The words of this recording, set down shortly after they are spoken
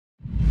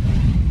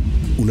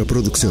una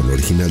producción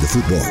original de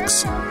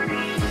Footbox.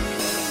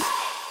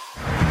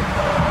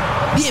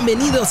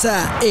 Bienvenidos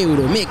a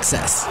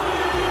Euromexas,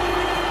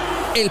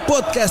 el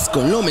podcast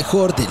con lo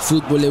mejor del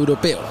fútbol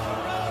europeo.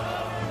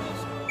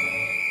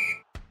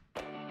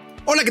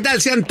 Hola, ¿qué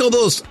tal? Sean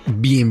todos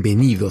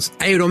bienvenidos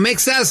a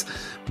Euromexas,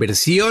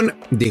 versión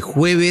de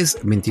jueves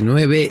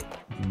 29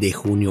 de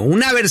junio.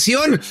 Una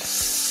versión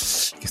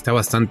que está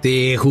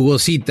bastante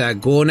jugosita,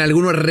 con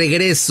algunos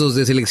regresos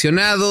de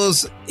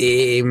seleccionados.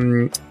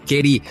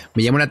 Kerry,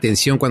 me llamó la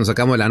atención cuando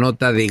sacamos la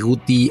nota de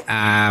Guti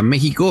a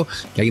México,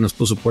 que alguien nos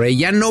puso por ahí,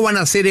 ya no van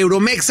a ser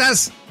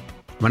Euromexas,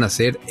 van a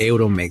ser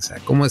Euromexa.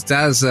 ¿Cómo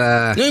estás?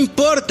 No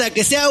importa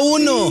que sea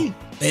uno,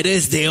 pero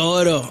es de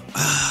oro.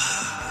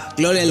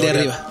 Gloria al de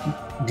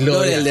arriba.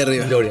 Gloria al de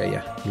arriba.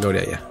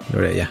 Gloria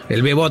allá.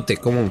 El bebote,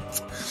 ¿cómo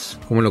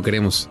lo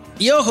queremos?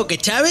 Y ojo que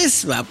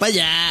Chávez va para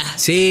allá.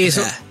 Sí,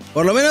 eso. O sea,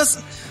 por lo menos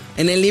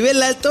en el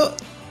nivel alto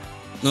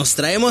nos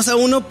traemos a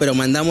uno, pero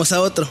mandamos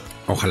a otro.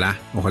 Ojalá.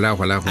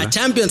 A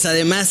Champions,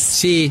 además.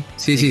 Sí.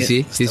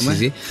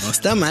 No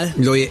está mal.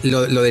 Lo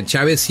de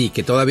Chávez, sí,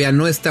 que todavía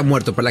no está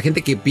muerto. Para la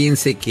gente que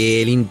piense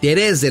que el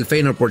interés del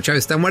Feyenoord por Chávez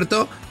está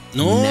muerto,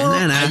 no,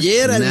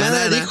 ayer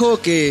Almada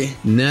dijo que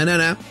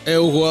es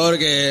un jugador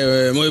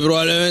que muy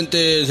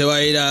probablemente se va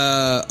a ir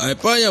a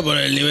España por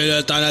el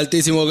nivel tan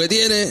altísimo que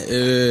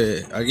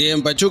tiene. Aquí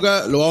en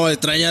Pachuca lo vamos a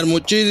extrañar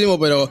muchísimo,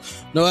 pero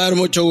no va a dar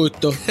mucho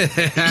gusto.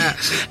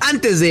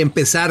 Antes de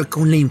empezar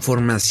con la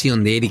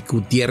información de Eric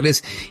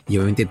Gutiérrez y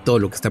obviamente todo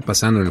lo que está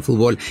pasando en el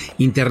fútbol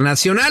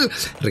internacional,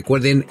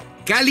 recuerden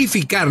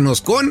calificarnos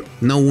con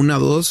no 1,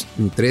 2,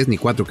 ni 3, ni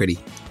 4, Kerry,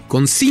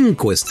 con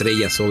 5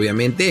 estrellas,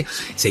 obviamente,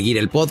 seguir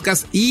el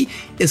podcast y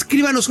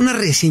escríbanos una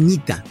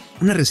reseñita,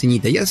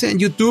 ya sea en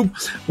YouTube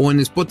o en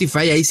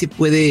Spotify. Ahí se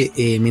puede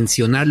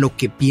mencionar lo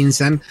que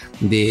piensan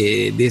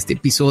de este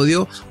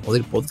episodio o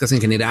del podcast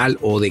en general,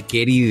 o de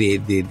Kerry,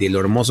 de lo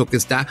hermoso que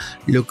está,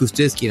 lo que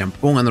ustedes quieran,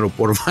 pónganlo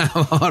por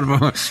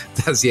favor.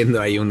 Está haciendo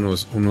ahí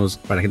unos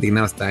para gente que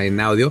nada está en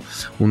audio,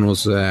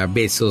 unos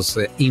besos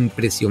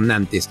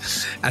impresionantes.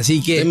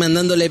 Así que estoy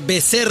mandándole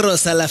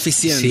becerros a la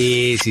afición.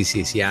 Sí,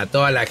 a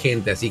toda la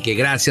gente. Así que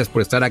gracias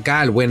por estar acá,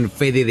 al buen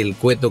Fede del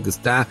Cueto, que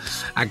está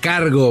a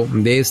cargo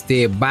de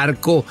este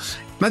barco,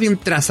 más bien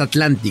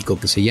transatlántico,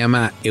 que se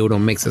llama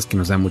Euromexas, que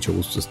nos da mucho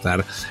gusto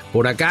estar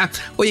por acá.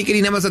 Oye, Kerry,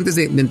 nada más antes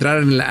de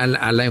entrar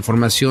a la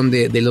información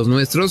de los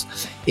nuestros,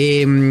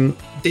 te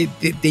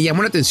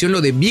llamó la atención lo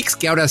de VIX,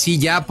 que ahora sí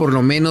ya por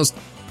lo menos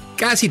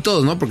casi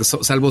todos, ¿no? Porque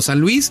salvo San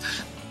Luis,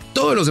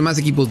 todos los demás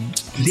equipos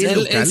del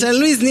local. En San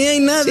Luis ni hay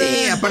nada.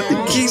 Sí, aparte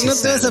no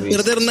te vas a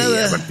perder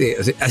nada.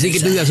 Aparte, así que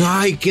tú digas,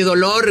 ay, qué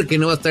dolor que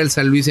no va a estar el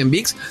San Luis en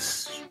VIX.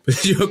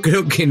 Pues yo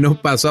creo que no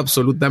pasó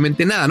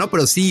absolutamente nada, ¿no?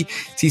 Pero sí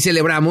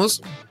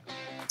celebramos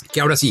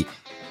que ahora sí,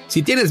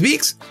 si tienes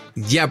VIX,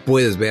 ya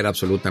puedes ver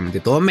absolutamente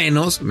todo,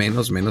 menos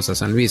a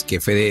San Luis, que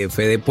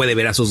Fede puede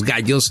ver a sus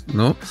gallos,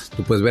 ¿no?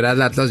 Tú puedes ver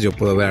al Atlas, yo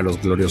puedo ver a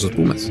los gloriosos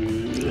Pumas.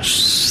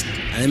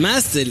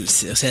 Además,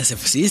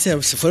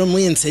 se fueron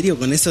muy en serio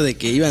con esto de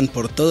que iban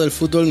por todo el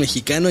fútbol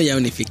mexicano y a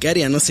unificar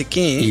y a no sé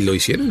qué, ¿eh? Y lo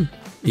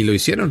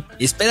hicieron.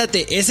 Y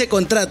espérate, ese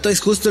contrato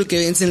es justo el que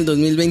vence en el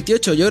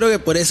 2028. Yo creo que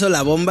por eso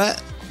la bomba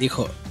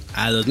dijo,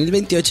 a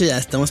 2028 ya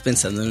estamos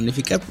pensando en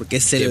unificar, porque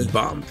es el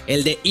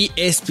de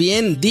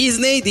ESPN.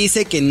 Disney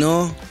dice que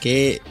no,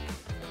 que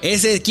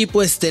ese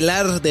equipo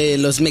estelar de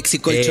los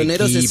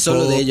mexicolchoneros es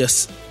solo de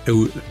ellos.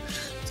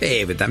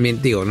 Sí,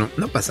 también digo,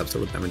 no pasa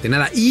absolutamente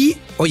nada. Y,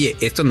 oye,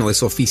 esto no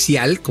es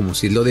oficial, como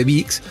si es lo de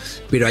VIX,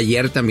 pero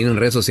ayer también en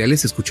redes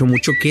sociales se escuchó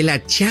mucho que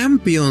la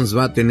Champions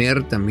va a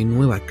tener también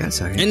nueva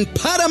casa, ¿eh? En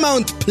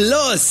Paramount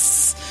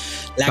Plus.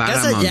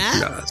 Casa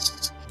ya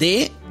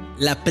de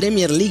la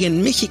Premier League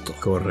en México.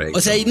 Correcto.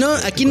 O sea,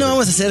 aquí no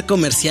vamos a hacer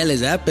comerciales,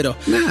 ¿verdad? Pero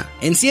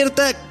en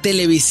cierta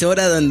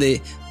televisora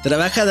donde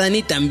trabaja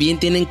Dani también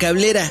tienen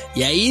cablera.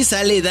 Y ahí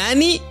sale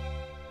Dani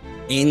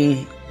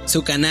en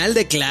su canal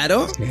de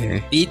Claro,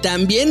 y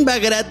también va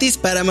gratis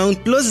Paramount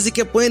Plus, así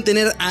que pueden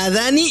tener a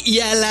Dani y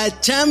a la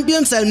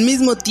Champions al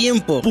mismo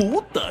tiempo.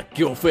 ¡Puta,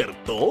 qué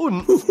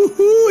ofertón!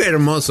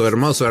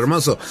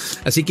 Hermoso.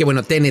 Así que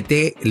bueno, TNT,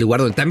 el lugar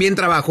donde también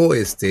trabajo,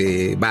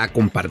 va a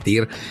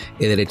compartir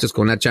derechos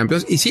con la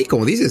Champions. Y sí,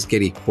 como dices,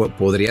 Kerry,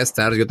 podría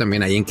estar yo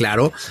también ahí en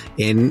Claro,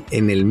 en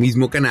el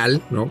mismo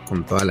canal, ¿no?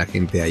 Con toda la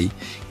gente ahí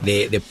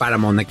de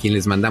Paramount, a quien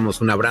les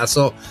mandamos un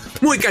abrazo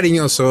muy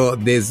cariñoso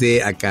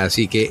desde acá.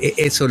 Así que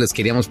eso les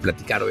queríamos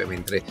platicar,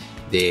 obviamente,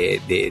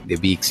 de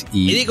VIX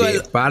y digo,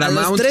 de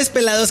Paramount. A los 3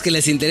 pelados que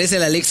les interese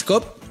la Leagues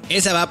Cup,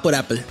 esa va por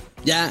Apple.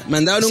 Ya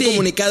mandaron un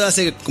comunicado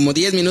hace como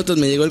 10 minutos,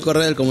 me llegó el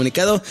correo del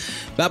comunicado.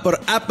 Va por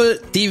Apple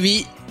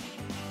TV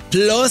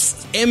Plus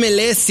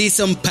MLS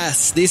Season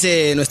Pass.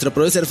 Dice nuestro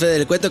producer Fede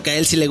del Cueto que a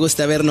él sí le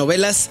gusta ver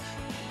novelas.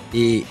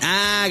 Y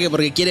que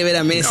porque quiere ver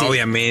a Messi.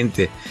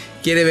 Obviamente.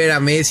 Quiere ver a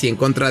Messi en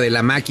contra de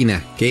la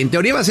máquina, que en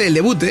teoría va a ser el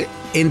debut, ¿eh?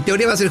 En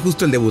teoría va a ser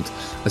justo el debut.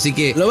 Así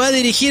que lo va a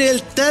dirigir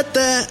el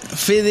Tata,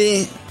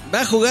 Fede. Va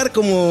a jugar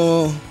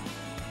como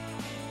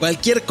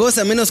cualquier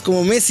cosa menos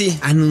como Messi.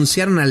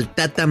 Anunciaron al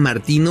Tata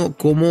Martino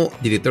como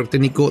director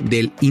técnico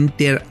del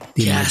Inter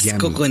de Qué Miami.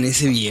 asco con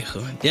ese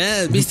viejo.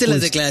 ¿Ya viste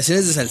las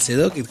declaraciones de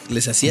Salcedo que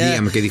les hacía?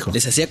 Dígame, ¿qué dijo?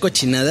 Les hacía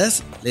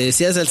cochinadas. Le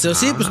decía a Salcedo,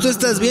 sí, pues tú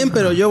estás bien,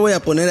 pero yo voy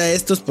a poner a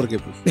estos porque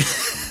pues,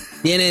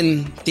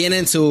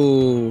 tienen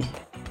su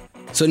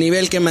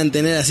nivel que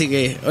mantener, así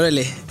que,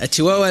 órale, a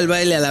Chihuahua al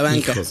baile, a la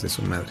banca. Hijos de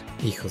su madre.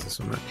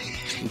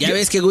 Ya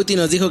ves que Guti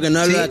nos dijo que no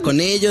hablaba con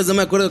ellos, no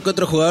me acuerdo que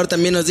otro jugador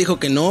también nos dijo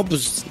que no,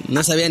 pues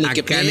no sabía ni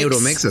qué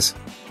pex.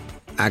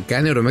 Acá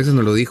en Euromexas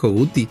nos lo dijo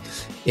Guti.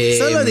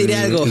 Solo diré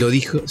algo. Lo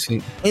dijo,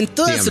 sí. En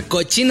toda Dígame. su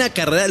cochina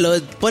carrera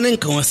lo ponen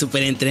como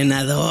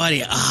superentrenador.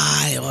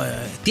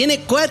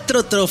 Tiene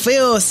 4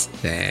 trofeos.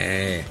 Sí.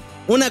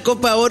 Una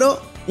Copa Oro,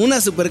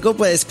 una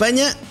Supercopa de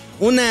España,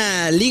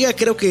 una liga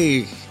creo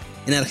que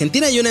en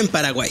Argentina y una en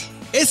Paraguay.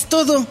 Es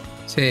todo.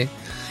 Sí.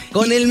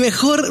 Con el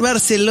mejor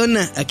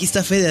Barcelona. Aquí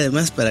está Fede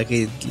además para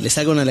que les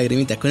haga una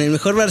lagrimita. Con el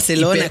mejor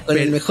Barcelona, con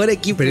el mejor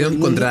equipo. Perdieron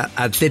contra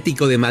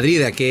Atlético de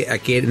Madrid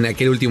en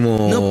aquel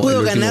último. No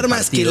pudo ganar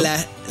más partido.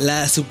 que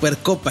la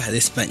Supercopa de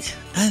España.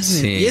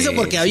 Sí, y eso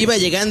porque iba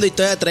llegando y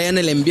todavía traían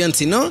el envión.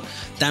 Si no,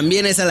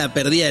 también esa la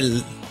perdía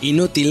el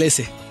inútil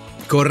ese.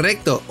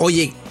 Correcto.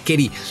 Oye,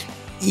 Keri.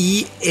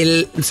 Y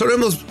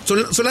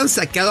solo han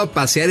sacado a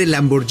pasear el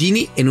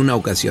Lamborghini en una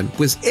ocasión.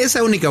 Pues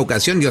esa única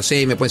ocasión, yo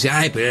sé, me pueden decir,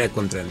 ay, pero era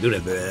contra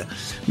Honduras.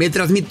 Me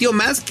transmitió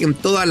más que en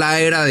toda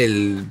la era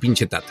del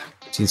pinche Tata.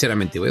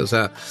 Sinceramente, güey. O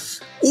sea,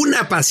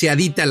 una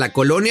paseadita a la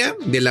colonia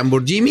del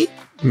Lamborghini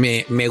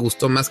me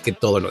gustó más que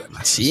todo lo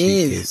demás.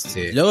 Sí.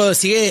 Luego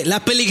sigue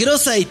la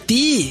peligrosa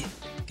Haití.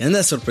 Que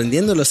anda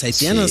sorprendiendo a los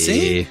haitianos,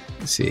 Sí.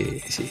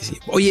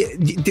 Oye,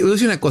 te voy a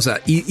decir una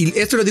cosa. Y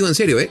esto lo digo en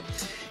serio,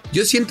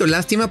 Yo siento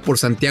lástima por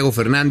Santiago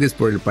Fernández,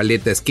 por el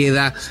Paleta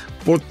Esqueda,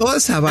 por toda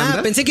esa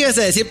banda. Pensé que ibas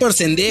a decir por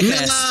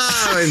Cendejas.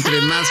 No,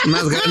 entre más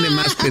grande,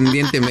 más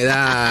pendiente me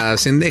da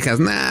Cendejas.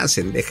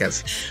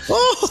 Cendejas.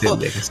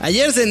 Cendejas.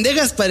 Ayer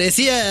Cendejas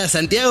parecía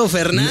Santiago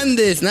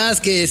Fernández, nada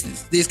más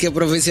que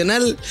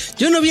profesional.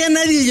 Yo no vi a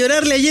nadie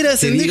llorarle ayer a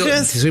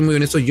Cendejas. Si soy muy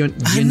honesto, yo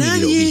ni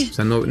nadie. lo vi. O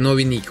sea, no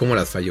vi ni cómo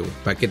las falló.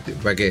 ¿Para qué?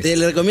 Te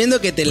lo recomiendo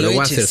que te lo eches. Lo voy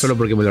a hacer solo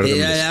porque me lo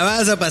recomiendas. La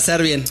vas a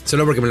pasar bien.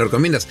 Solo porque me lo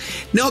recomiendas.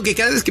 No, que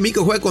cada vez que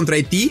México juega contra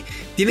Haití,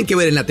 tienen que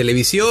ver en la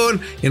televisión,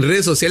 en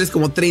redes sociales,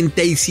 como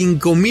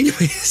 35,000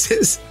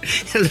 veces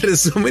el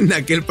resumen de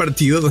aquel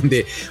partido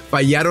donde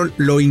fallaron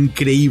lo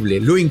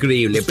increíble.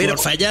 Pero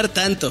por fallar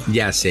tanto.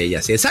 Ya sé.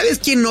 ¿Sabes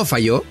quién no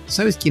falló,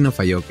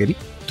 Keri?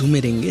 ¿Tú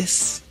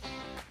merengues?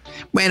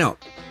 Bueno,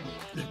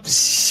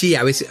 sí,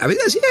 a veces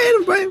sí,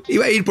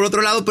 iba a ir por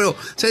otro lado, pero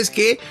 ¿sabes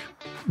qué?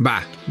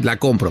 Va, la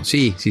compro.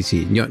 Sí.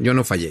 Yo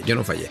no fallé.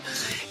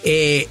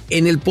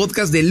 En el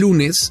podcast de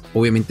lunes,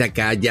 obviamente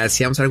acá ya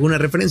hacíamos alguna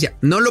referencia.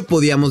 No lo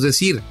podíamos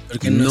decir.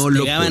 Porque nos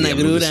pegaban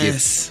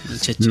agruras,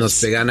 muchachos. Nos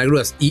pegaban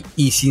agruras.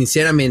 Y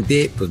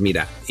sinceramente, pues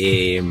mira,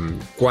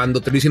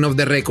 cuando te lo dicen off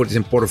the record,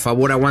 dicen, por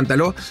favor,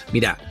 aguántalo.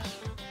 Mira,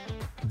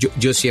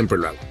 yo siempre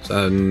lo hago. O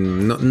sea,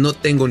 no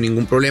tengo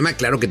ningún problema.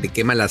 Claro que te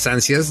queman las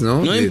ansias,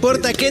 ¿no? No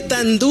importa qué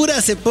tan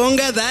dura se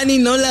ponga, Dani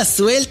no la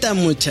suelta,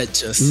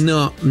 muchachos.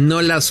 No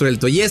la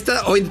suelto. Y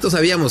hoy todos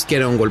sabíamos que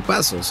era un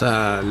golpazo. O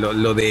sea,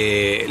 lo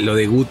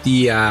de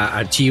Guti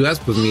a Chivas,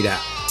 pues mira,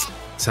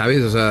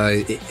 ¿sabes? O sea,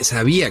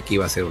 sabía que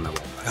iba a ser una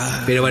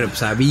bomba. Pero bueno,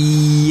 pues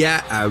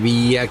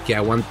había que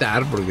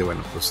aguantar, porque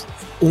bueno, pues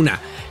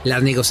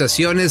las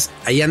negociaciones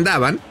ahí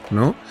andaban,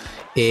 ¿no?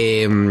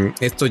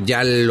 Esto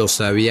ya lo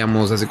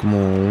sabíamos hace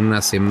como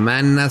una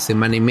semana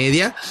y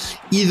media,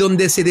 y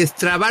donde se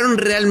destrabaron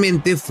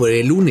realmente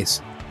fue el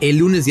lunes. El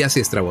lunes ya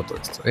se destrabó todo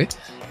esto,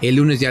 El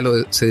lunes ya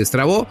se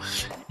destrabó,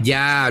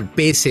 ya el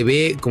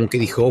PSV como que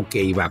dijo, ok,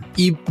 va.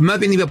 Y más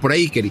bien iba por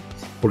ahí, Keri,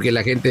 porque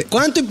la gente...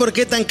 ¿Cuánto y por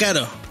qué tan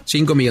caro?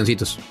 5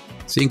 milloncitos.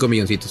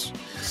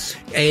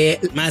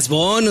 Más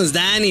bonus,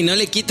 Dani, no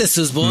le quites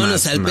sus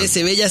bonus al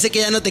PSV. Ya sé que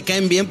ya no te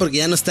caen bien porque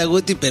ya no está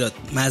Guti, pero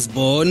más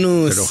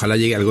bonus. Pero ojalá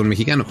llegue algún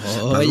mexicano.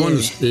 Oye. Más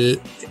bonus.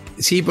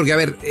 Sí, porque a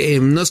ver,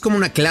 no es como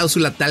una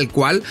cláusula tal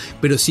cual,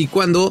 pero sí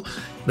cuando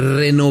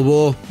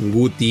renovó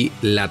Guti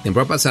la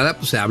temporada pasada,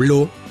 pues se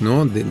habló,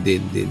 ¿no?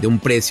 De un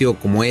precio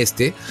como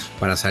este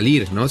para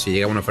salir, ¿no? Si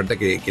llega una oferta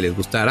que les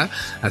gustara.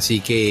 Así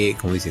que,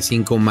 como dice,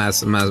 5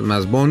 más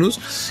bonus.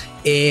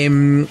 Y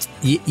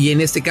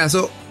en este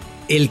caso,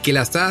 el que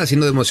la está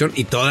haciendo de emoción,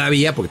 y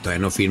todavía, porque todavía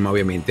no firma,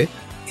 obviamente,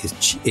 es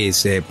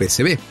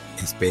PSV.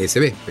 Es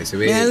PSV.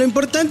 Mira, lo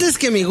importante es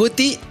que mi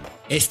Guti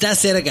está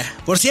cerca.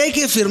 Por si hay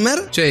que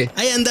firmar, sí.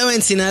 Ahí andaba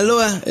en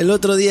Sinaloa el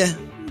otro día.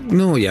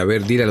 No, y a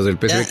ver, dile a los del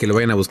PSV que lo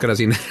vayan a buscar a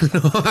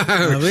Sinaloa.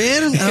 A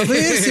ver,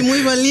 si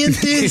muy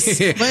valientes,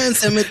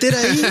 váyanse a meter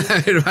ahí.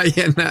 A ver,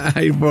 vayan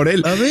a ir por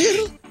él. A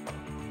ver.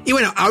 Y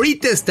bueno,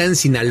 ahorita está en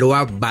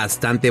Sinaloa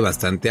bastante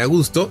a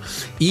gusto.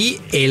 Y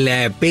el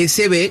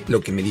PSV, lo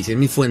que me dicen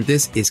mis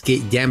fuentes, es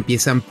que ya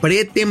empiezan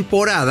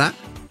pretemporada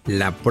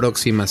la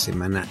próxima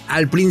semana.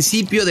 Al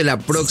principio de la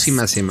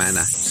próxima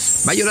semana.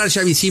 Va a llorar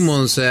Xavi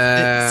Simons. Se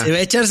va a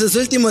echar sus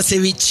últimos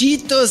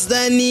cevichitos,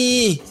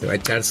 Dani. Se va a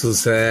echar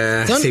sus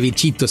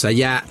cevichitos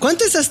allá.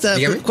 ¿Cuánto es hasta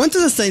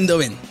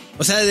Eindhoven?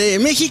 O sea, de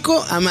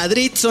México a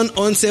Madrid son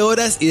 11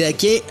 horas y de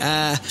aquí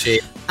a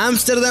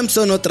Ámsterdam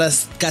son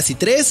otras casi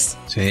 3.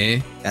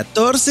 Sí.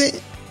 14.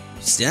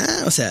 Pues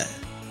ya, o sea,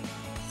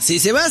 si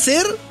se va a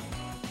hacer,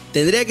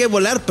 tendría que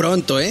volar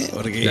pronto,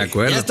 porque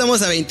ya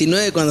estamos a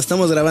 29 cuando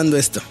estamos grabando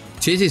esto.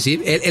 Sí.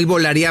 Él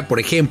volaría,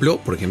 por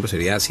ejemplo,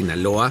 sería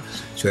Sinaloa,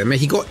 Ciudad de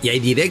México, y ahí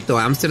directo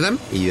a Ámsterdam,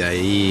 y de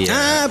ahí...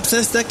 pues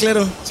está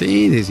claro.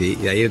 Sí, y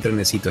de ahí el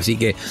trenecito, así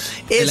que...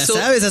 Te la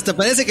sabes, hasta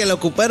parece que la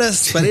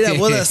ocuparas para ir a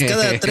bodas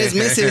cada 3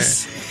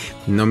 meses.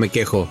 No me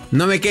quejo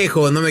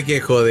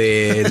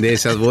de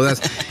esas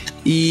bodas.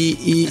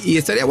 Y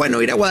estaría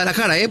bueno ir a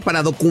Guadalajara,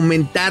 para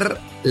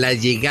documentar la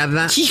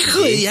llegada.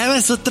 Hijo, ya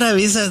vas otra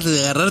vez a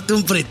agarrarte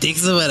un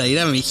pretexto para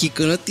ir a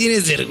México. No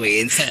tienes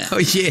vergüenza.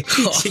 Oye,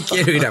 sí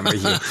quiero ir a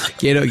México.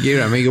 Quiero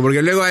ir a México,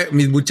 porque luego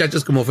mis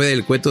muchachos como Fede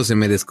del Cueto se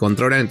me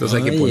descontrolan,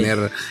 entonces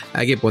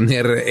hay que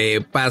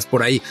poner paz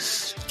por ahí.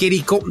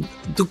 Kerico,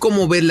 ¿tú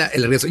cómo ves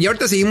el regreso? Y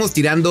ahorita seguimos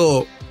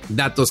tirando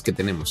datos que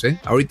tenemos,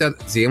 Ahorita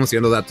seguimos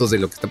tirando datos de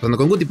lo que está pasando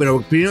con Guti,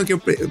 pero primero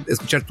quiero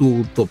escuchar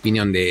tu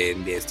opinión de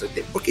esto.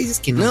 ¿Por qué dices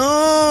que no?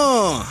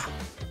 No,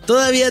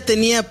 todavía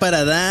tenía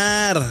para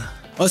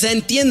dar. O sea,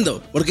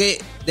 entiendo, porque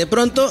de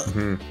pronto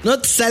no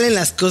te salen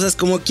las cosas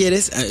como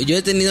quieres. Yo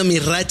he tenido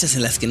mis rachas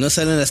en las que no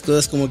salen las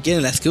cosas como quieren,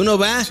 en las que uno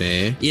va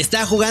y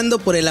está jugando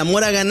por el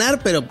amor a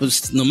ganar, pero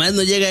pues nomás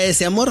no llega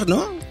ese amor,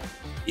 ¿no?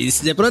 Y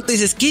de pronto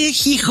dices, ¿qué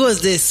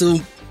hijos de su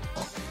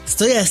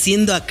estoy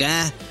haciendo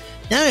acá?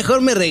 Ya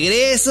mejor me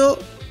regreso.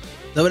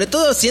 Sobre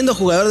todo siendo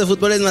jugador de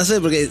fútbol es más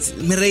fácil, porque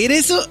me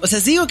regreso, o sea,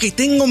 sigo que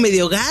tengo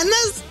medio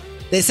ganas.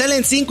 Te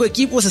salen 5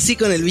 equipos así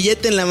con el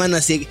billete en la mano,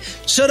 así,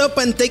 shut up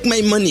and take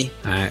my money.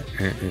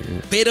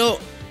 Pero,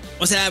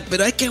 o sea,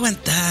 hay que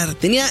aguantar.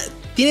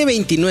 Tiene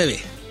 29.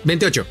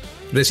 28,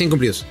 recién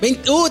cumplidos.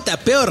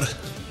 Peor,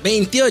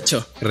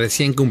 28.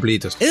 Recién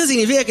cumplidos. Eso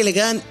significa que le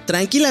quedan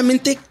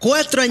tranquilamente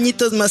 4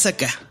 añitos más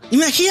acá.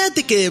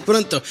 Imagínate que de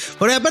pronto,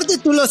 porque aparte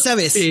tú lo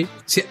sabes. Sí,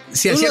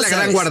 si hacía la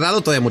gran guardado,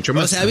 todavía mucho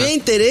más. O sea, había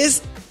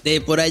interés de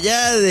por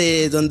allá,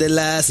 de donde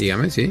las...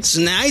 Dígame, sí.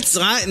 Knights,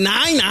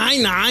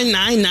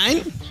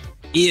 9.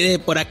 Y de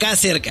por acá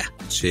cerca.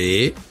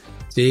 Sí.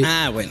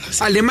 Bueno. Sí.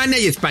 Alemania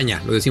y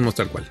España, lo decimos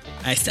tal cual.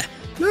 Ahí está.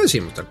 Lo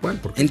decimos tal cual.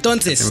 Porque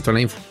entonces, tenemos toda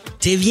la info.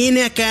 Se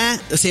viene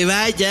acá, se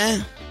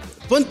vaya.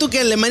 Pon tú que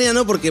Alemania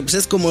no, porque pues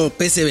es como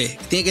PSV.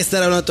 Tiene que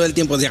estar hablando todo el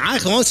tiempo. Y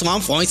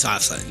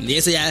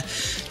eso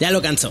ya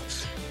lo cansó.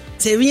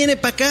 Se viene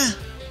para acá.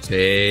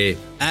 Sí.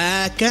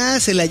 Acá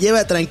se la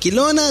lleva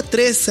tranquilona,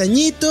 3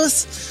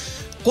 añitos,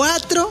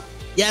 4,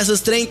 y a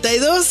sus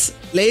 32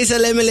 le dice a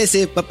la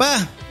MLS,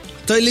 papá,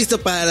 estoy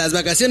listo para las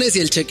vacaciones y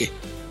el cheque.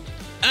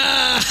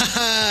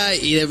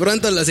 Y de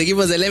pronto los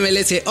equipos del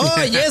MLS,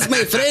 oh yes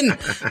my friend,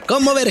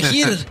 come over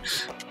here.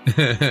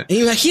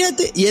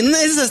 Imagínate, y en una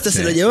de esas hasta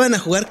se lo llevaban a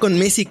jugar con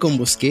Messi y con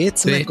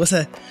Busquets, una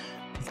cosa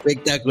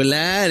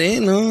espectacular,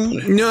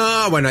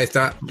 No, bueno, ahí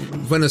está.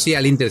 Bueno, sí,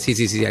 al Inter,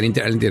 sí, al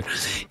Inter.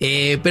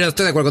 Pero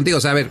estoy de acuerdo contigo,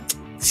 o sea, a ver,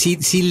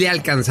 sí le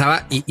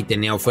alcanzaba y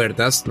tenía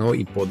ofertas, ¿no?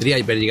 Y podría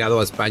haber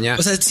llegado a España.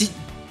 O sea, sí.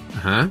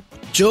 Ajá.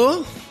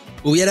 Yo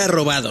hubiera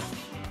robado.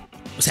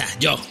 O sea,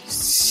 yo.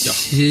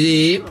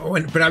 Sí,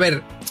 bueno, pero a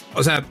ver,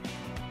 o sea,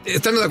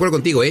 estando de acuerdo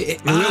contigo, me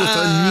hubiera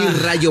gustado en mi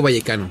Rayo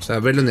Vallecano, o sea,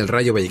 verlo en el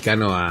Rayo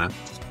Vallecano a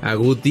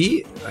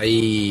Guti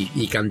ahí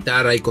y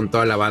cantar ahí con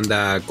toda la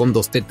banda con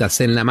 2 tetas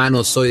en la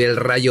mano. Soy del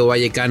Rayo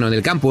Vallecano en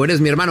el campo,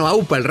 eres mi hermano,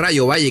 aupa el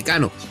Rayo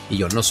Vallecano. Y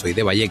yo no soy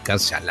de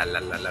Vallecas,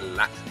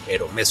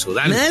 pero me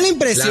sudan. Me da la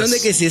impresión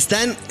de que si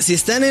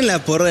están en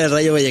la porra del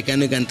Rayo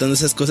Vallecano y cantando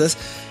esas cosas,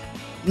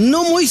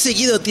 no muy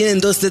seguido tienen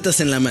 2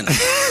 tetas en la mano.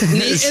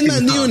 Ni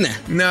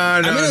una. No.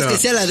 A menos que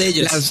sea la de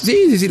ellos.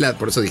 Sí,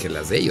 por eso dije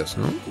las de ellos,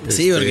 ¿no?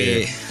 Sí,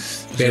 porque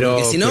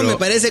si no, me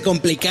parece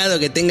complicado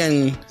que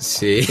tengan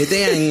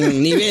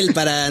nivel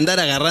para andar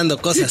agarrando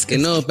cosas que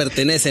no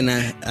pertenecen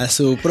a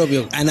su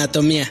propia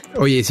anatomía.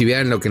 Oye, si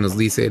vieran lo que nos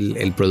dice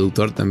el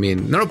productor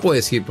también, no lo puedo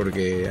decir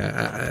porque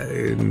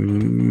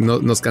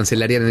nos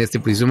cancelarían en este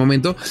preciso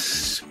momento,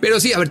 pero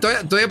sí, a ver,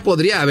 todavía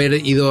podría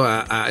haber ido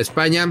a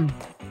España,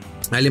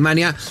 a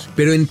Alemania,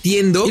 pero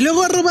entiendo. Y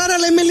luego a robar a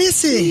la MLS.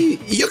 Sí,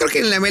 y yo creo que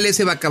en la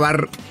MLS va a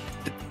acabar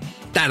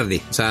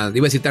tarde, o sea,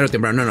 iba a decir tarde o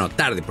temprano, no,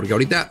 tarde, porque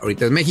ahorita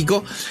es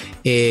México.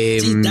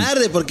 Sí,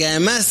 tarde, porque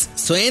además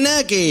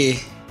suena que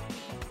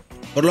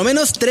por lo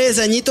menos 3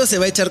 añitos se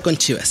va a echar con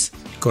Chivas.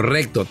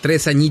 Correcto,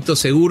 3 añitos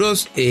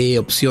seguros,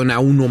 opción a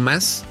uno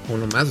más,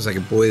 o sea que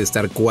puede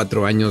estar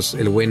 4 años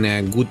el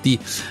buen Guti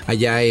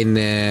allá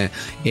en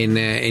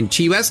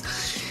Chivas.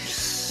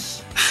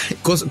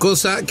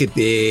 Cosa que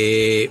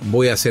te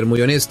voy a ser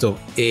muy honesto,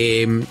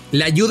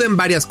 le ayuda en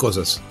varias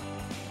cosas.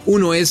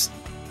 Uno es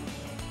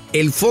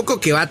el foco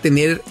que va a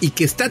tener y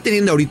que está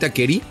teniendo ahorita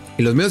Keri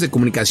en los medios de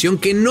comunicación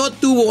que no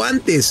tuvo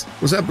antes.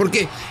 O sea,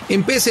 porque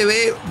en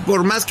PSV,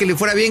 por más que le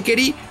fuera bien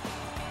Keri,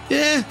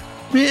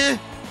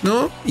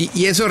 ¿no?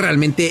 Y eso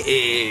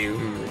realmente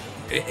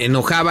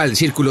enojaba al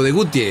círculo de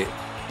Guti,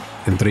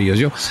 entre ellos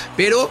yo.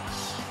 Pero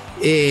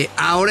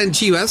ahora en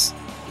Chivas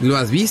lo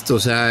has visto, o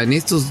sea, en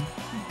estos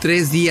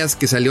 3 días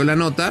que salió la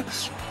nota,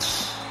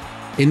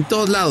 En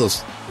todos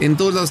lados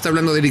está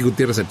hablando de Eric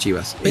Gutiérrez a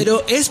Chivas.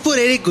 ¿Pero es por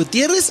Eric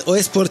Gutiérrez o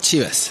es por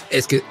Chivas?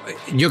 Es que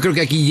yo creo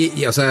que aquí,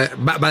 o sea,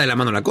 va de la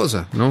mano la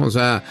cosa, ¿no? O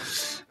sea,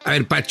 a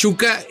ver,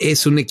 Pachuca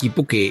es un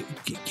equipo que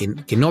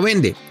no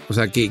vende. O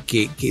sea, que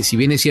si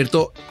bien es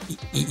cierto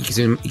y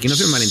que no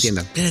se me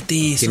malentiendan.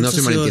 Espérate, que no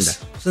se malentienda.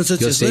 Son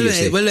socios.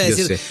 Vuelve a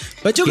decir. Sé.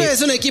 Pachuca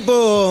es un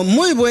equipo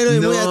muy bueno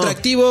y muy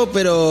atractivo,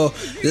 pero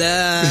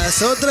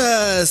las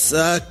otras,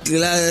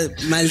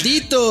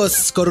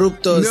 malditos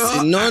corruptos,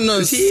 no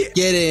nos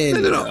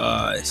quieren.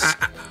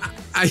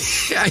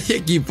 Hay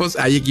equipos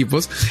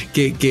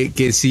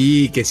que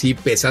sí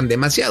pesan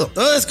demasiado.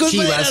 Todo es culpa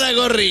Chivas, de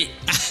Aragorri.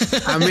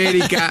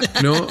 América,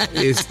 ¿no?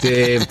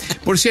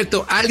 Por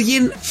cierto,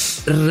 alguien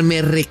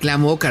me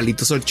reclamó,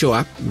 Carlitos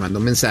Ochoa, me mandó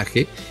un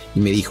mensaje y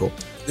me dijo: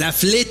 ¿La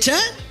flecha?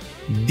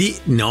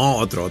 No,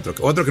 otro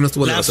que no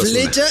estuvo de los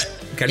Osasuna. La flecha,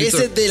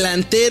 ese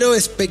delantero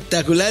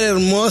espectacular,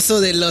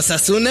 hermoso de los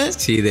Osasuna.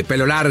 Sí, de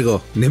pelo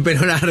largo.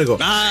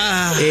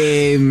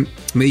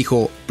 Me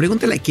dijo,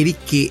 pregúntale a Kerry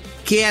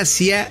qué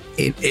hacía.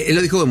 Él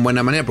lo dijo en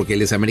buena manera porque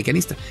él es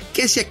americanista.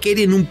 ¿Qué hacía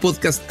Kerry en un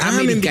podcast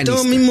americanista? Me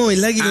invitó mismo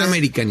el Águila.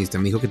 Americanista,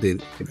 me dijo que te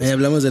ahí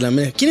hablamos de la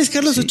América. ¿Quién es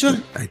Carlos Ochoa?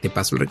 Ahí te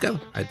paso el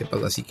recado.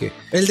 Así que.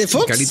 ¿El de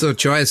Fox? Carlitos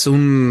Ochoa es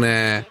un.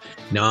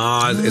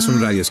 Es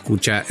un radio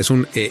escucha.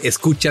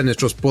 Escucha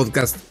nuestros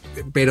podcasts,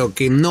 pero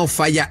que no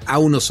falla a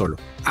uno solo.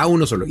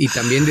 Y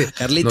también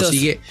Carlitos,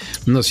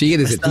 nos sigue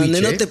desde hasta Twitch.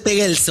 Donde no te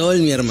pega el sol,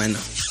 mi hermano.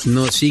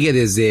 Nos sigue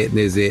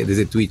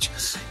desde Twitch.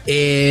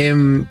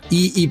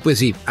 Y pues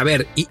sí, a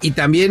ver, y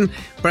también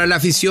para la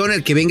afición,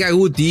 el que venga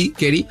Guti,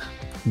 Kerry,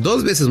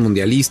 2 veces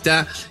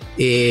mundialista,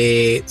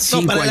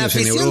 5 años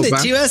en Europa.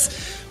 De Chivas,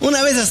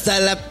 una vez hasta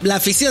la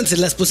afición se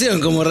las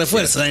pusieron como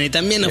refuerzo, Dani,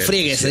 también no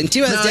friegues. En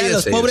Chivas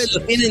los pobres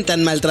los tienen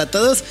tan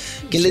maltratados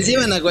que les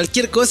llevan a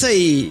cualquier cosa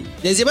y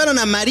les llevaron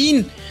a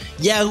Marín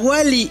y a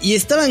Wally y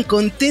estaban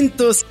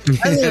contentos.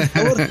 Por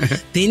favor,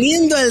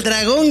 teniendo al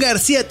Dragón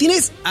García,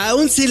 tienes a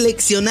un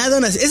seleccionado.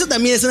 Eso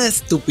también es una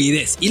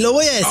estupidez. Y lo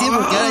voy a decir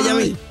porque ahora ya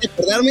me voy a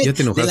acordarme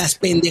de las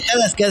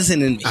pendejadas que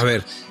hacen en México. A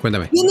ver,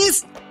 cuéntame.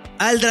 Tienes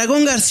al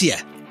Dragón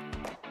García,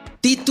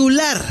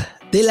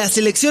 titular de la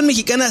selección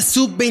mexicana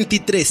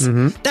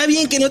sub-23. Está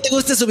bien que no te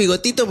guste su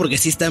bigotito porque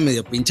sí está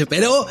medio pinche,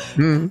 pero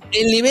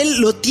el nivel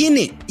lo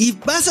tiene. Y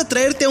vas a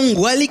traerte a un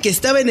Wally que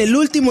estaba en el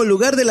último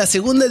lugar de la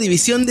segunda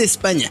división de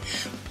España.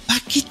 ¿Para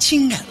qué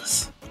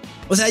chingados?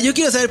 O sea, yo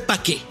quiero saber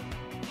para qué.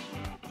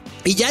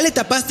 Y ya le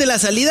tapaste la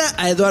salida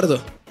a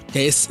Eduardo,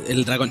 que es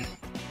el dragón.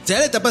 O sea,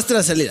 ya le tapaste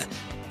la salida.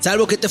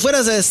 Salvo que te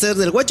fueras a hacer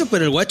del guacho,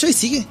 pero el guacho ahí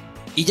sigue.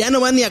 Y ya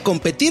no va ni a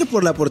competir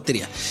por la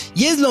portería.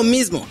 Y es lo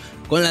mismo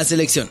con la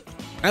selección.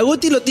 A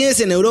Guti lo tienes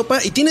en Europa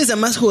y tienes a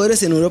más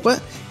jugadores en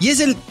Europa y es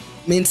el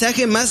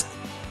mensaje más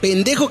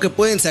pendejo que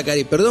pueden sacar.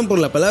 Y perdón por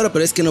la palabra,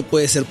 pero es que no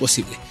puede ser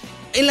posible.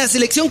 En la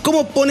selección,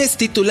 ¿cómo pones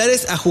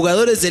titulares a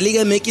jugadores de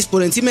Liga MX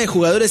por encima de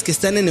jugadores que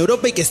están en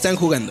Europa y que están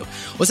jugando?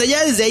 O sea,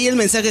 ya desde ahí el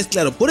mensaje es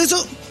claro. Por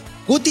eso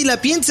Guti la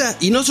piensa,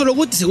 y no solo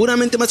Guti,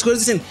 seguramente más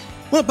jugadores dicen: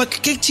 bueno, ¿para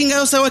qué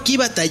chingados hago aquí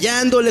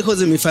batallando, lejos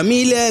de mi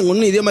familia, en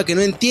un idioma que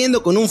no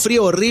entiendo, con un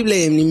frío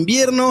horrible en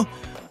invierno?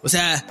 O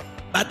sea,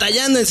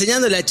 batallando,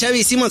 enseñándole a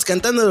Xavi Simons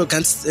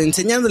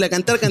enseñándole a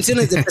cantar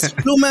canciones de Peso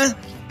Pluma.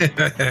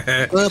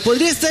 Bueno,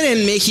 podría estar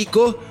en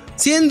México,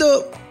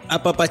 siendo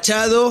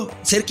apapachado,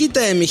 cerquita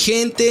de mi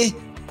gente,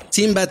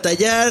 sin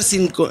batallar,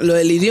 sin lo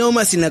del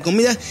idioma, sin la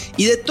comida.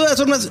 Y de todas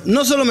formas,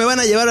 no solo me van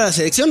a llevar a la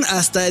selección,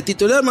 hasta de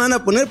titular me van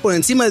a poner por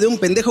encima de un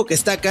pendejo que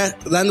está acá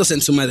dándose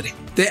en su madre.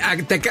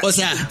 O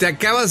sea, te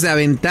acabas de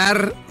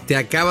aventar.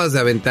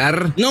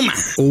 No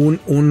más.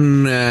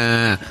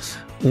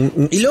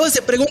 Y luego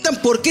se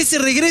preguntan por qué se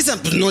regresan.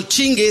 Pues no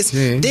chingues.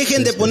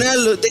 Dejen de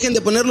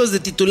ponerlos de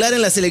titular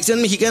en la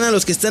selección mexicana a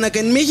los que están acá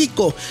en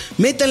México.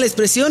 Metan la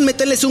expresión,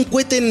 métanles un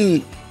cohete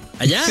en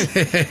allá.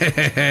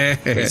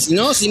 Pues si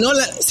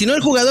no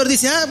el jugador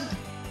dice: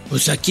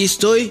 pues aquí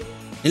estoy.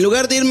 En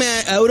lugar de irme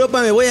a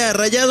Europa me voy a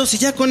Rayados y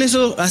ya con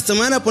eso hasta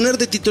me van a poner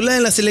de titular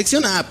en la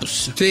selección.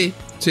 Pues sí.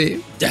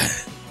 Ya,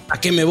 ¿a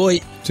qué me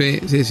voy?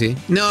 Sí.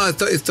 No,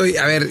 estoy,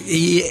 a ver,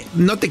 y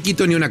no te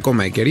quito ni una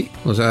coma, Kerry.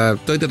 O sea,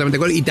 estoy totalmente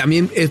de acuerdo. Y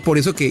también es por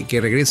eso que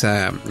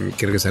regresa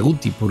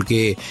Guti,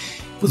 porque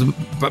pues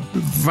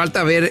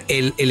falta ver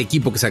el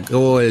equipo que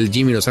sacó el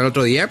Jimmy Lozano el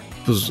otro día.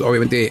 Pues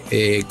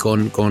obviamente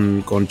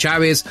con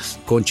Chávez,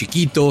 con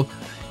Chiquito,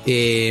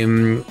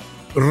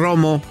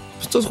 Romo,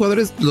 pues todos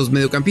jugadores, los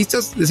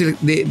mediocampistas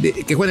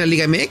que juegan en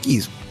la Liga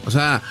MX. O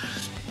sea,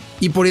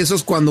 y por eso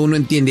es cuando uno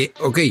entiende,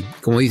 ok,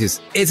 como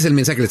dices, ese es el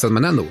mensaje que le estás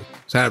mandando, güey.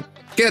 O sea,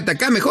 quédate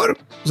acá mejor.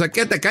 O sea,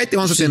 quédate acá y te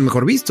vamos a tener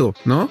mejor visto,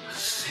 ¿no?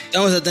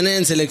 ¿Vamos a tener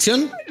en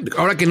selección?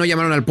 Ahora que no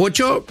llamaron al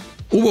Pocho,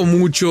 hubo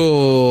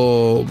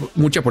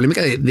mucha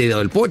polémica de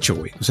del Pocho,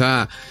 güey. O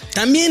sea,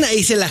 también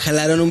ahí se la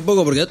jalaron un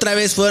poco, porque otra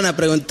vez fueron a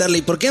preguntarle,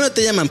 ¿y por qué no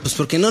te llaman? Pues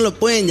porque no lo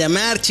pueden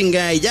llamar,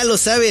 chinga, y ya lo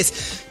sabes,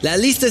 la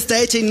lista está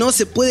hecha y no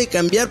se puede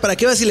cambiar. ¿Para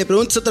qué vas y le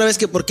preguntas otra vez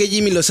que por qué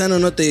Jimmy Lozano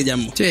no te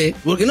llamó? Sí.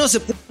 Porque no se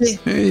puede.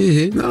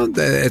 Sí, no,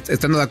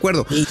 estando de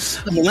acuerdo.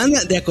 Como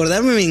manda de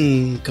acordarme, me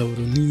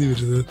encabroné de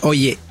verdad.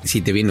 Oye,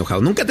 sí te vi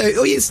enojado.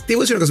 Oye, te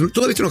voy a decir una cosa.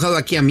 Tú me has visto enojado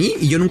aquí a mí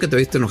y yo nunca te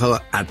había visto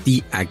enojado a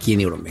ti aquí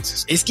en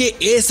Euromexas. Es que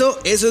eso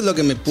es lo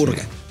que me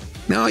purga. Sí.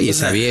 No, y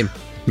está bien.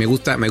 Me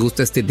gusta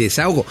este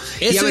desahogo.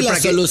 Eso y a ver,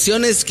 las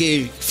soluciones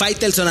que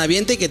Faitelson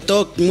avienta y que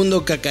todo el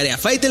mundo cacarea.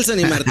 Faitelson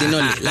y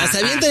Martinoli. Las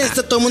avientan y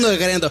está todo el mundo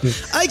cacareando.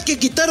 Hay que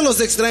quitar los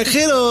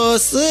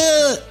extranjeros.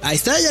 Ahí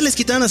está, ya les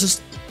quitaron a sus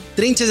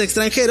trinches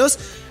extranjeros.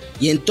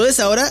 Y entonces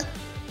ahora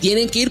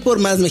tienen que ir por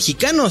más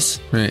mexicanos.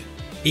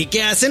 ¿Y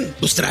qué hacen?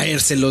 Pues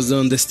traérselos de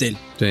donde estén.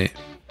 Sí.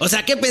 O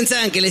sea, ¿qué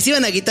pensaban? Que les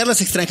iban a quitar los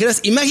extranjeros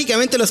y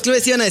mágicamente los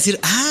clubes iban a decir,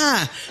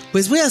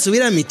 pues voy a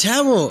subir a mi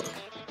chavo.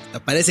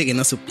 Parece que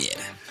no supiera.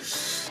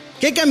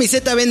 ¿Qué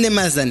camiseta vende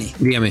más, Dani?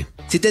 Dígame.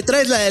 Si te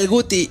traes la del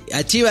Guti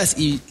a Chivas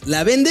y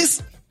la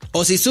vendes,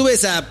 o si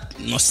subes a,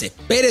 no sé,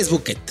 Pérez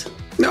Buquet.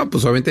 No,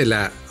 pues obviamente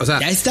o sea,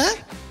 ¿ya está?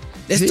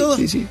 Es sí, todo.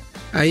 Sí.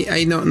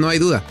 Ahí no hay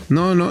duda.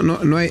 No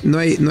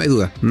hay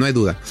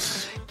duda.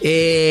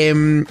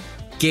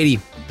 Keri,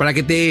 para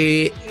que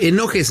te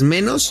enojes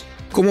menos,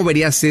 ¿cómo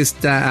verías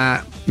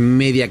esta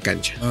media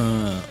cancha?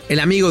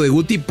 El amigo de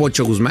Guti,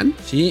 Pocho Guzmán.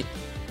 Sí.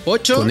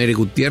 Pocho. Con Eric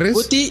Gutiérrez.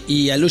 Guti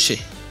y Aluche.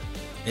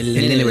 El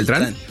Nene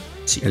Beltrán.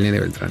 Sí. El Nene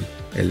Beltrán.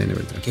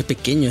 Qué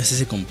pequeño es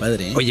ese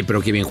compadre, ¿eh? Oye,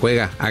 pero qué bien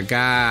juega.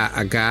 Acá.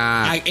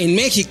 En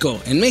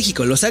México.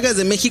 Lo sacas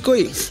de México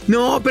y...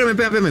 No,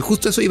 espérame,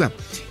 justo eso iba.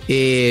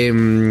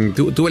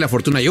 Tuve la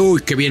fortuna y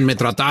uy, qué bien me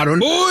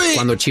trataron. Uy.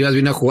 Cuando Chivas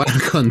vino a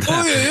jugar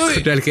contra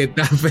el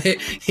Getafe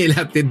y el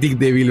Athletic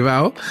de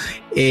Bilbao.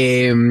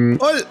 Y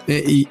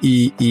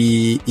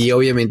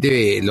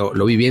obviamente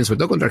lo vi bien, sobre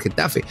todo contra el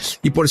Getafe.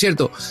 Y por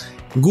cierto,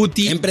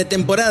 Guti. En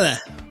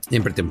pretemporada.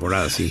 En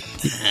pretemporada, sí.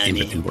 En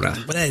pretemporada.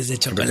 Pretemporada es de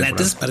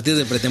chocolate. Esos partidos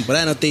de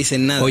pretemporada no te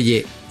dicen nada.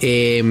 Oye,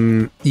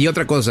 y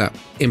otra cosa.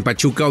 En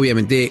Pachuca,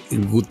 obviamente,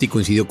 Guti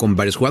coincidió con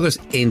varios jugadores.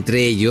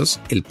 Entre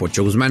ellos, el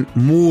Pocho Guzmán.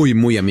 Muy,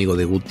 muy amigo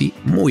de Guti.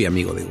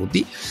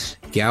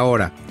 Que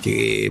ahora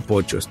que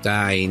Pocho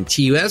está en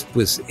Chivas,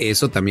 pues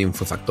eso también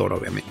fue factor,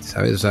 obviamente,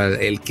 ¿sabes? O sea,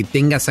 el que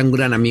tengas a un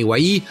gran amigo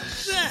ahí,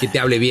 que te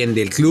hable bien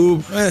del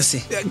club.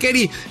 Sí.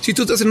 Keri, si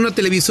tú estás en una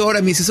televisora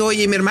y me dices,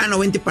 oye, mi hermano,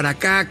 vente para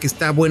acá, que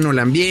está bueno el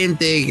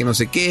ambiente, que no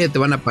sé qué, te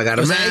van a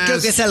pagar más.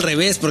 Creo que es al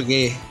revés,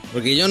 porque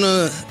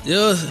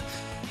yo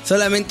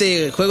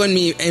solamente juego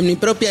en mi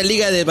propia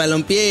liga de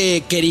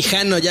balompié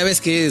querijano. Ya ves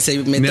que se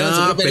inventó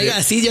su propia liga.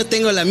 Así yo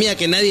tengo la mía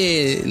que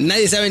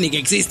nadie sabe ni que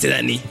existe,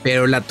 Dani.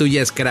 Pero la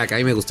tuya es crack. A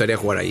mí me gustaría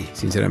jugar ahí,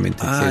 sinceramente.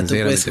 Tú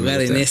puedes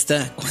jugar en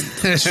esta cuando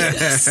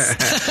quieras.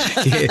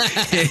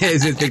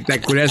 Es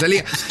espectacular esa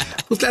liga.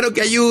 Pues claro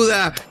que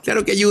ayuda.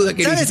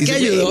 Que ¿sabes qué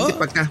ayudó?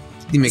 Para acá.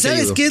 Dime,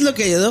 ¿sabes qué es lo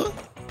que ayudó?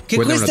 Que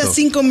cuesta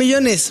 5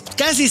 millones.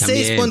 Casi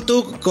 6, pon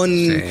tú, con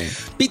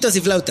pitos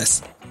y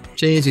flautas.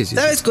 Sí.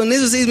 ¿Sabes con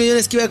esos 6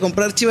 millones que iba a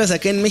comprar Chivas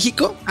acá en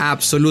México?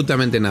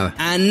 Absolutamente nada.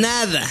 A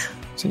nada.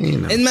 Sí,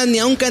 no. Es más, ni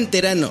a un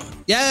canterano.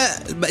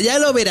 Ya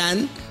lo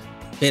verán,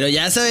 pero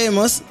ya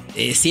sabemos,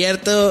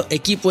 cierto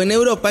equipo en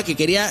Europa que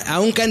quería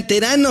a un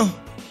canterano,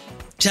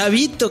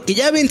 chavito, que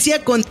ya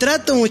vencía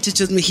contrato,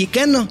 muchachos,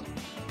 mexicano.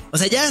 O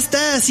sea, ya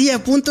está así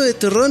a punto de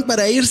turrón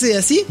para irse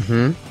así.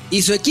 Uh-huh.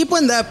 Y su equipo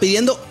andaba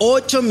pidiendo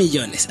 8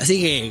 millones. Así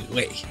que,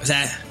 güey, o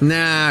sea...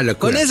 locura.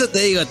 Con eso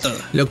te digo todo.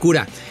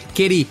 Locura.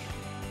 Keri,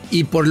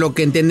 y por lo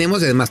que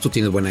entendemos, además tú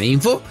tienes buena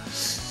info,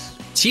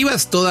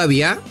 Chivas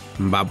todavía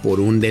va por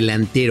un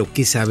delantero.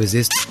 ¿Qué sabes de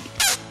esto?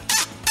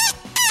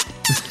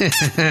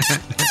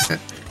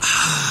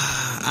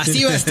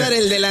 Así va a estar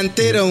el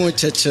delantero,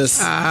 muchachos.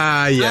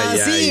 Así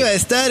va a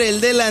estar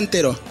el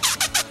delantero.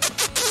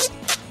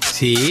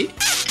 Sí.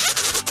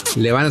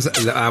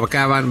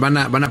 Acá van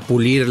a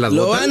pulir las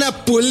botas. Lo van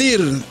a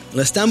pulir.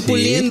 Lo están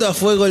puliendo a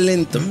fuego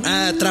lento.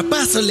 A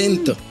trapazo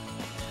lento.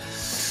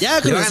 Ya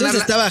Cruz Azul se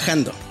está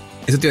bajando.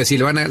 Eso te iba a decir,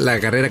 ¿le van a la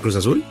carrera Cruz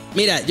Azul?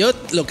 Mira, yo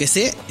lo que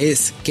sé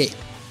es que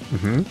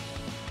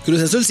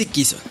Cruz Azul sí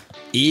quiso.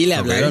 Y le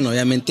hablaron,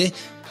 obviamente,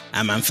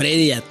 a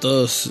Manfredi y a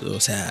todos, o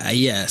sea,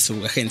 ahí a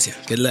su agencia,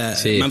 que es la...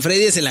 Sí.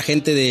 Manfredi es el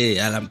agente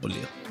de Alan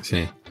Pulido.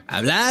 Sí.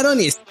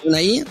 Hablaron y estuvieron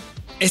ahí.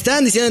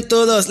 Estaban diciendo en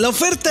Todos, la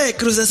oferta de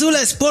Cruz Azul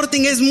a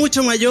Sporting es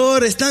mucho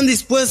mayor, están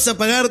dispuestos a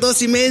pagar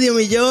 2.5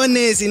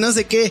 millones y no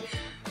sé qué.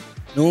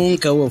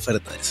 Nunca hubo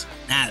oferta de eso,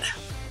 nada.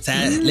 O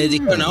sea, les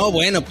dijo, no,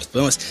 bueno, pues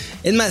podemos.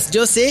 Es más,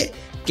 yo sé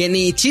que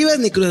ni Chivas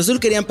ni Cruz Azul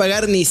querían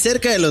pagar ni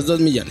cerca de los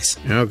 2 millones.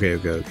 Ok.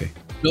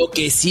 Lo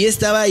que sí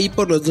estaba ahí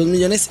por los 2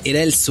 millones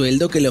era el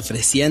sueldo que le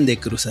ofrecían de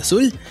Cruz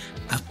Azul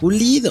a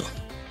Pulido.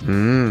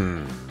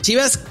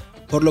 Chivas,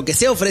 por lo que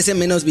sé, ofrece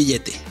menos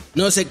billete.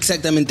 No sé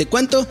exactamente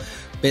cuánto,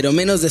 pero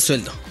menos de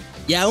sueldo.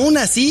 Y aún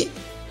así,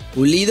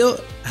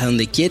 Pulido a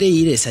donde quiere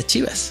ir es a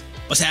Chivas.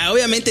 O sea,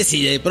 obviamente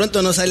si de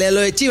pronto no salía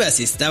lo de Chivas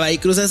y estaba ahí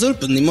Cruz Azul,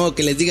 pues ni modo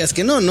que les digas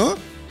que no, ¿no?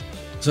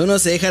 pues uno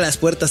se deja las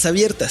puertas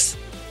abiertas.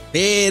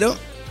 Pero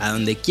a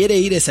donde quiere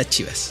ir es a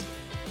Chivas.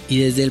 Y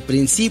desde el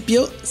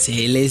principio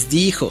se les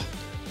dijo,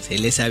 se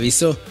les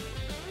avisó.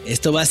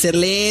 Esto va a ser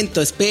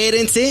lento,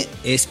 espérense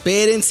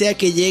a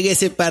que llegue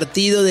ese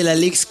partido de la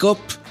Leagues Cup.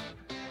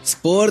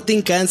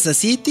 Sporting Kansas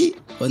City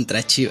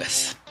contra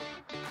Chivas.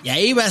 Y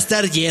ahí va a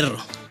estar hierro.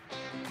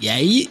 Y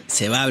ahí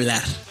se va a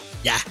hablar.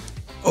 Ya.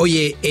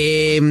 Oye,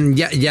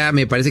 ya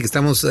me parece que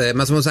estamos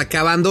más o menos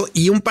acabando.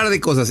 Y un par de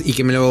cosas, y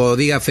que me lo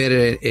diga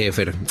Fede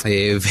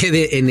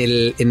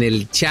en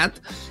el chat.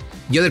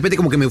 Yo de repente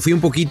como que me fui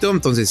un poquito,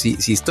 entonces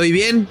si estoy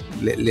bien,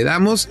 le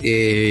damos.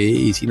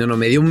 Y si no,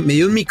 me dio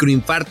un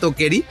microinfarto,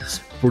 Keri,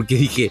 porque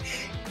dije,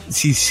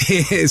 si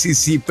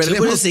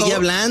perdemos todo. Seguí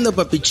hablando,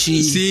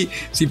 papichi. Sí,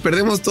 si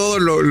perdemos todo,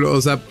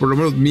 o sea, por lo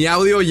menos mi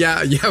audio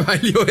ya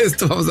valió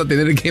esto. Vamos a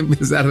tener que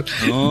empezar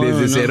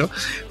desde cero.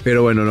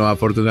 Pero bueno, no,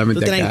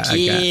 afortunadamente tú acá.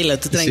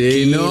 Tú tranquilo.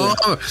 Sí, no,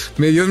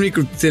 me dio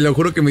se lo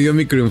juro que me dio un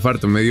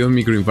microinfarto.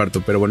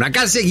 Pero bueno,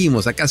 acá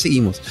seguimos.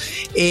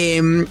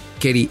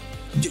 Keri,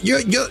 yo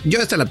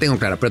esta la tengo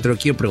clara, pero te lo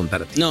quiero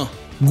preguntar. No.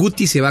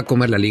 ¿Guti se va a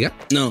comer la liga?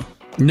 No.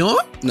 ¿No?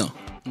 No.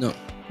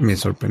 Me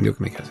sorprendió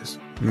que me digas eso.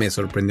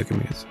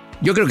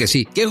 Yo creo que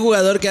sí. ¿Qué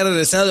jugador que ha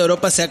regresado de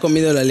Europa se ha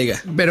comido la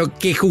liga? Pero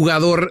 ¿qué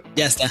jugador?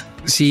 Ya está.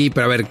 Sí,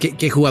 pero a ver,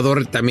 ¿qué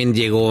jugador también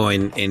llegó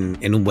en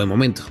un buen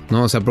momento?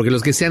 ¿No? O sea, porque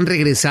los que se han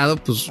regresado,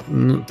 pues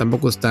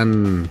tampoco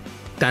están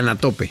tan a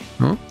tope,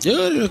 ¿no?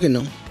 Yo creo que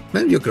no.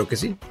 Bueno, yo creo que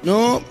sí.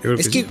 No,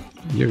 es que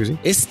sí.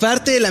 Es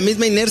parte de la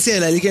misma inercia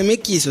de la Liga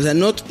MX. O sea,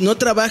 no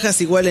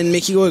trabajas igual en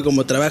México que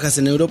como trabajas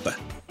en Europa.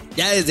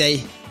 Ya desde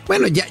ahí.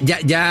 Bueno,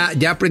 ya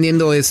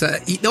aprendiendo esa.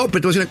 Y no,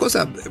 pero te voy a decir una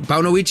cosa.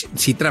 Paunovic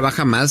sí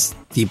trabaja más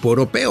tipo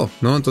europeo,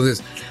 ¿no?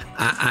 Entonces,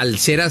 al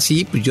ser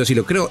así, pues yo sí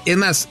lo creo. Es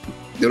más,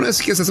 de una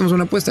vez que hacemos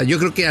una apuesta, yo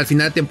creo que al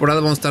final de temporada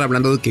vamos a estar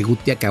hablando de que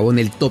Guti acabó en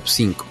el top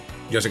 5.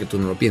 Yo sé que tú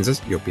no lo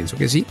piensas, yo pienso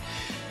que sí.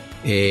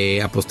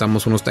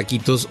 Apostamos unos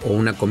taquitos o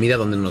una comida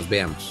donde nos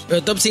veamos.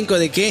 ¿Pero top 5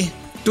 de qué?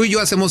 Tú y yo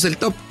hacemos el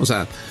top, o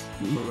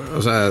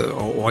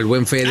el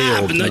buen Fede.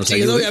 Pues no,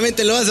 chicos,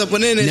 obviamente lo vas a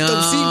poner en el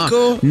top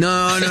 5.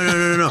 No.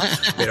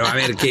 Pero a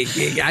ver, que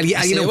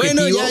alguien objetivo.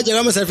 Bueno, ya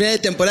llegamos al final de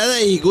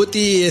temporada y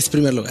Guti es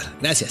primer lugar.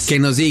 Gracias. Que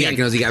nos diga.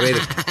 A ver,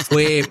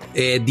 fue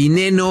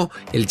Dineno,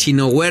 el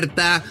Chino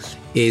Huerta,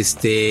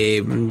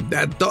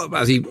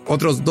 así,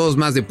 otros 2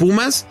 más de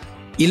Pumas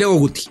y luego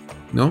Guti,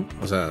 ¿no?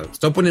 O sea,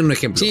 estoy poniendo un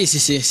ejemplo.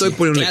 Sí. Estoy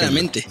poniendo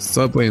claramente.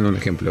 Estoy poniendo un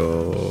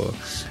ejemplo.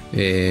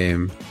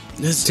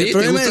 ¿Sí? El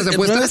problema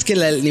es que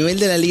el nivel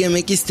de la Liga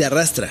MX te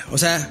arrastra. O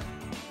sea,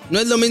 no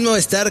es lo mismo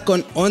estar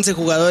con 11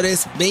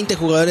 jugadores, 20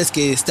 jugadores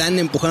que están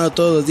empujando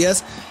todos los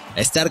días,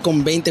 a estar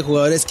con 20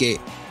 jugadores que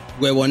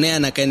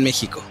huevonean acá en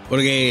México.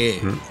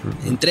 Porque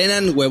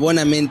entrenan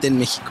huevonamente en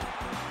México.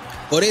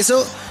 Por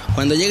eso,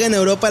 cuando llegan a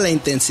Europa, la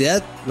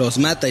intensidad los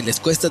mata y les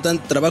cuesta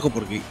tanto trabajo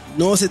porque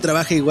no se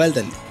trabaja igual,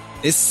 Dani.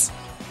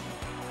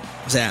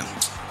 O sea...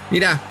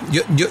 Mira,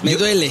 me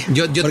duele,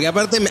 porque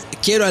aparte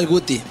quiero al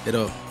Guti,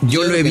 pero...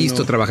 Yo lo he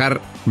visto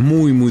trabajar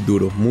muy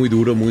duro.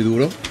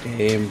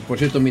 Por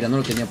cierto, mira, no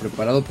lo tenía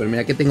preparado, pero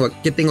mira, ¿qué tengo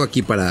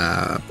aquí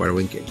para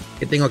buen Kenny?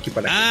 ¿Qué tengo aquí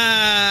para...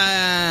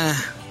 ¡Ah!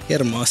 ¡Qué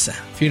hermosa!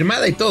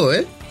 Firmada y todo,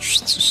 ¿eh?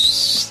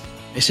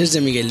 Esa es de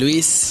Miguel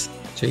Luis.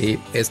 Sí,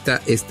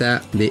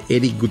 esta de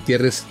Eric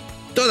Gutiérrez,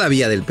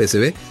 todavía del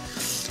PSV,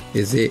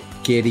 es de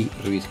Keri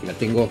Ruiz, que la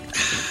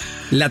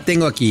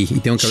tengo aquí y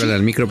tengo que hablarle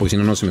al micro porque si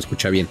no se me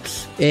escucha bien.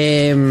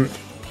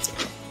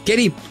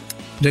 Keri,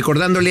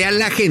 recordándole a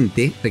la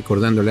gente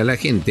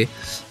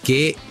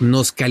que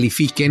nos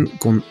califiquen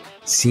con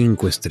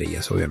 5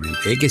 estrellas,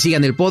 obviamente. Que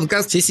sigan el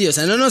podcast. Sí, o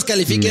sea, no nos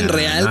califiquen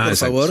real, por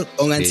favor.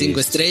 Pongan 5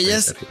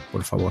 estrellas.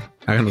 Por favor,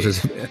 háganos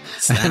ese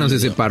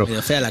paro.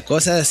 Medio fea la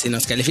cosa, si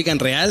nos califican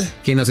real.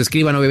 Que nos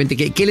escriban, obviamente,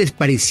 qué les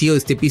pareció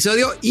este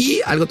episodio.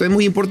 Y algo también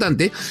muy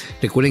importante,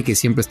 recuerden que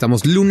siempre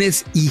estamos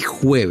lunes y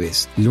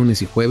jueves.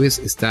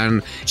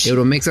 Están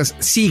Euromexas.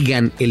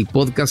 Sigan el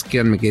podcast,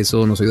 créanme que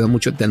eso nos ayuda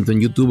mucho, tanto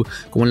en YouTube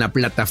como en la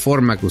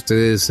plataforma que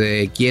ustedes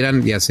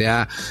quieran, ya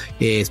sea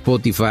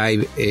Spotify,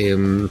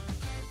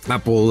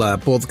 Apple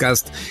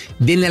Podcast.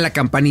 Denle a la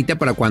campanita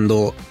para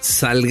cuando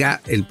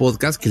salga el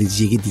podcast que les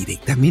llegue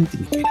directamente,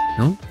 mi querido,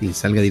 ¿no? Que les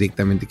salga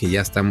directamente, que ya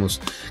estamos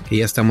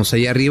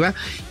ahí arriba.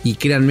 Y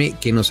créanme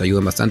que nos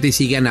ayudan bastante. Y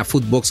sigan a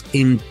Footbox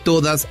en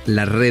todas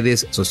las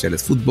redes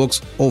sociales.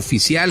 Footbox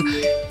oficial.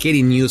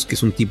 Keri News, que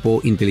es un tipo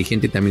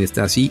inteligente, también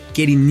está así.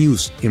 Keri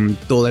News en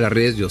todas las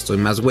redes. Yo estoy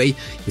más güey.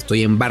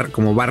 Estoy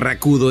como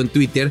Barracudo en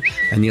Twitter.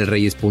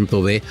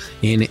 DanielReyes.b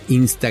en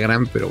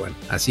Instagram. Pero bueno,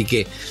 así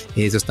que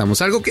eso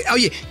estamos. Algo que,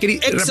 oye, Keri,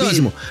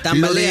 rapidísimo.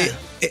 Tambalea.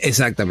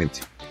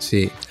 Exactamente.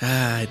 Sí.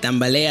 Ay,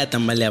 tambalea,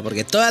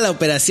 porque toda la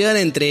operación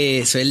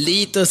entre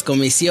suelditos,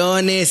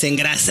 comisiones,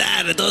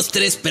 engrasar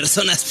 2-3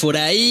 personas por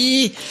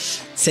ahí,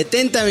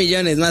 70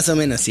 millones más o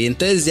menos. Y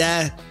entonces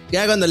ya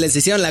cuando les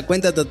hicieron la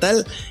cuenta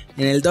total,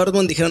 en el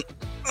Dortmund dijeron,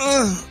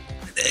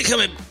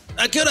 déjame,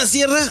 ¿a qué hora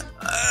cierra?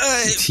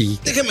 Ay, sí.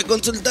 Déjame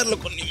consultarlo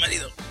con mi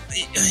marido.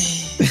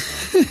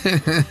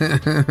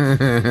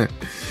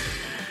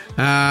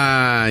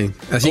 Ay,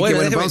 así bueno,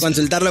 que bueno, déjeme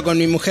consultarlo con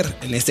mi mujer,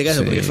 en este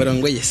caso, porque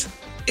fueron güeyes.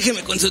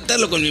 Déjeme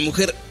consultarlo con mi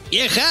mujer.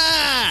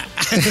 ¡Vieja!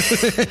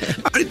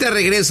 Ahorita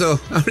regreso.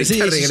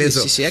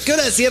 Sí. ¿A qué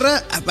hora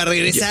cierra? Para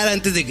regresar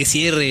antes de que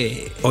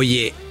cierre.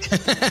 Oye,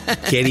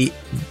 Kerry,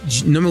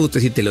 no me gusta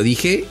decir te lo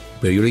dije,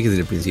 pero yo lo dije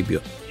desde el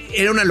principio.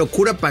 Era una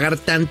locura pagar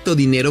tanto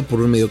dinero por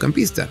un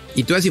mediocampista.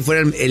 Y todavía si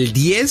fueran el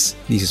 10,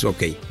 dices,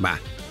 ok, va.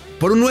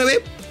 Por un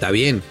 9, está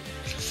bien.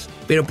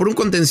 Pero por un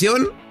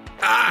contención,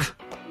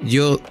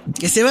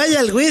 que se vaya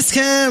al West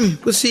Ham.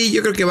 Pues sí,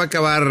 yo creo que va a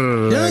acabar.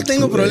 Yo no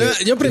tengo problema.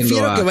 Yo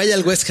prefiero que vaya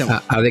al West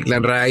Ham. A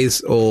Declan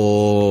Rice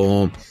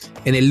o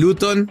en el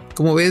Luton.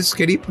 ¿Cómo ves,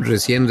 Kerry?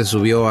 Recién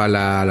subió a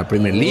la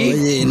Premier League.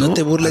 Oye, no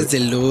te burles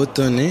del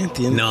Luton, ¿eh?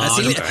 No,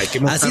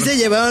 así se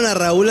llevaron a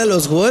Raúl a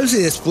los Wolves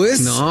y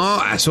después.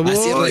 No, a eso voy.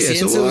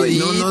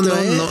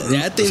 No.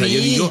 Ya te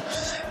vi. Yo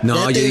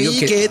digo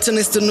que Edson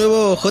es tu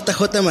nuevo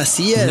JJ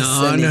Macías.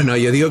 No.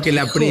 Yo digo que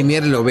la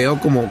Premier lo veo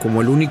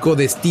como el único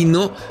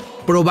destino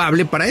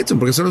probable para Edson,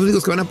 porque son los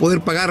únicos que van a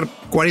poder pagar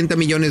 40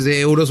 millones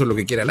de euros o lo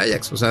que quiera el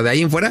Ajax. O sea, de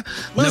ahí en fuera.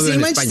 Bueno, si el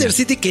Manchester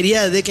City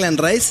quería a Declan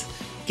Rice,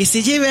 que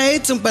se lleve a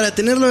Edson para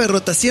tenerlo de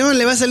rotación,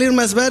 le va a salir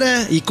más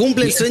vara y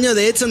cumple el sueño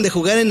de Edson de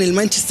jugar en el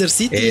Manchester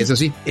City. Eso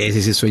sí, ese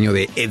es el sueño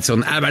de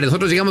Edson Álvarez.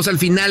 Nosotros llegamos al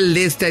final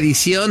de esta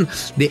edición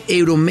de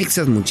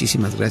Euromexas.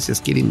 Muchísimas gracias,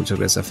 Kiri, muchas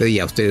gracias a Fede y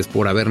a ustedes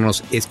por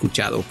habernos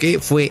escuchado. ¿Qué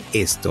fue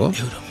esto?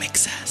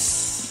 Euromexas.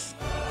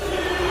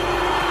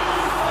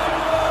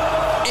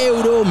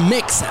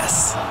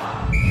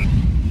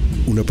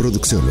 Una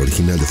producción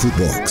original de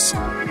Footbox.